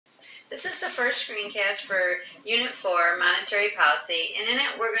This is the first screencast for Unit 4, Monetary Policy, and in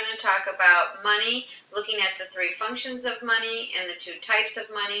it we're going to talk about money, looking at the three functions of money and the two types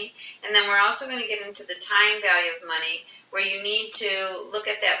of money, and then we're also going to get into the time value of money, where you need to look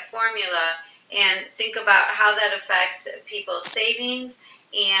at that formula and think about how that affects people's savings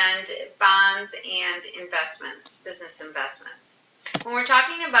and bonds and investments, business investments. When we're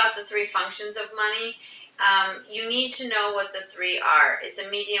talking about the three functions of money, you need to know what the three are. It's a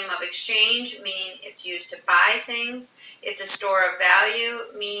medium of exchange, meaning it's used to buy things. It's a store of value,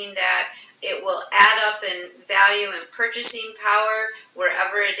 meaning that it will add up in value and purchasing power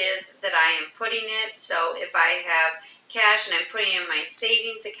wherever it is that I am putting it. So if I have cash and I'm putting it in my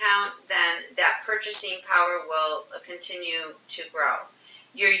savings account, then that purchasing power will continue to grow.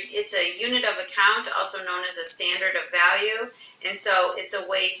 It's a unit of account, also known as a standard of value, and so it's a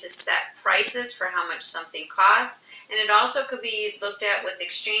way to set prices for how much something costs, and it also could be looked at with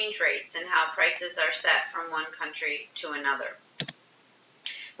exchange rates and how prices are set from one country to another.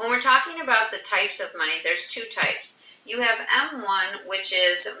 When we're talking about the types of money, there's two types. You have M1, which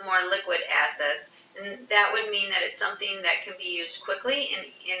is more liquid assets, and that would mean that it's something that can be used quickly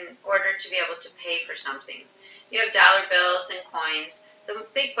in order to be able to pay for something. You have dollar bills and coins. The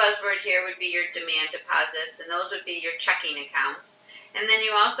big buzzword here would be your demand deposits, and those would be your checking accounts. And then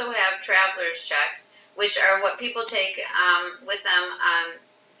you also have traveler's checks, which are what people take with them on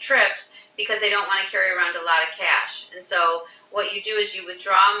trips because they don't want to carry around a lot of cash. And so what you do is you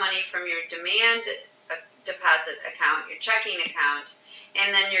withdraw money from your demand deposit account, your checking account,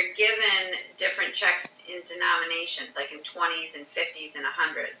 and then you're given different checks in denominations, like in 20s and 50s and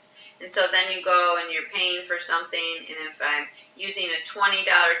 100s. And so then you go and you're paying for something, and if I'm using a $20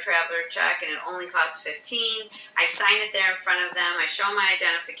 traveler check and it only costs $15, I sign it there in front of them, I show my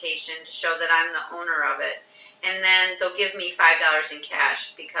identification to show that I'm the owner of it, and then they'll give me $5 in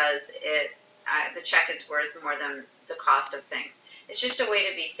cash because the check is worth more than the cost of things. It's just a way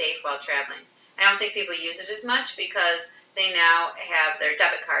to be safe while traveling. I don't think people use it as much because they now have their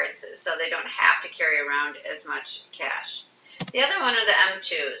debit cards, so they don't have to carry around as much cash. The other one are the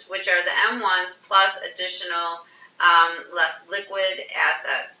M2s, which are the M1s plus additional less liquid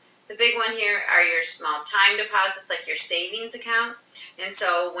assets. The big one here are your small time deposits, like your savings account. And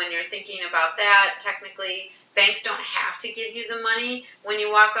so when you're thinking about that, technically banks don't have to give you the money. When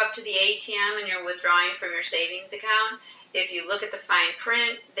you walk up to the ATM and you're withdrawing from your savings account, if you look at the fine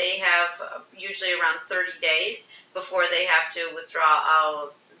print, they have usually around 30 days before they have to withdraw all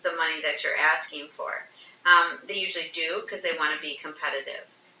of the money that you're asking for. They usually do because they want to be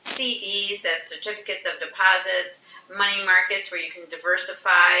competitive. CDs, that's certificates of deposits, money markets where you can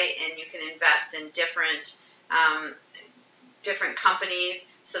diversify and you can invest in different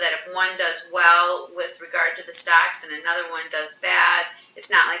companies, so that if one does well with regard to the stocks and another one does bad,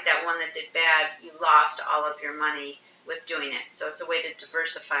 it's not like that one that did bad, you lost all of your money with doing it. So it's a way to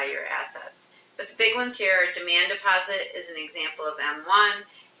diversify your assets. But the big ones here are demand deposit is an example of M1,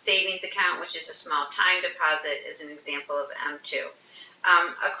 savings account, which is a small time deposit, is an example of M2.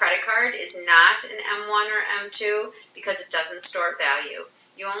 A credit card is not an M1 or M2 because it doesn't store value.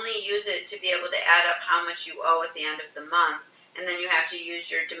 You only use it to be able to add up how much you owe at the end of the month, and then you have to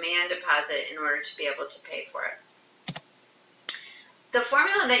use your demand deposit in order to be able to pay for it. The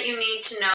formula that you need to know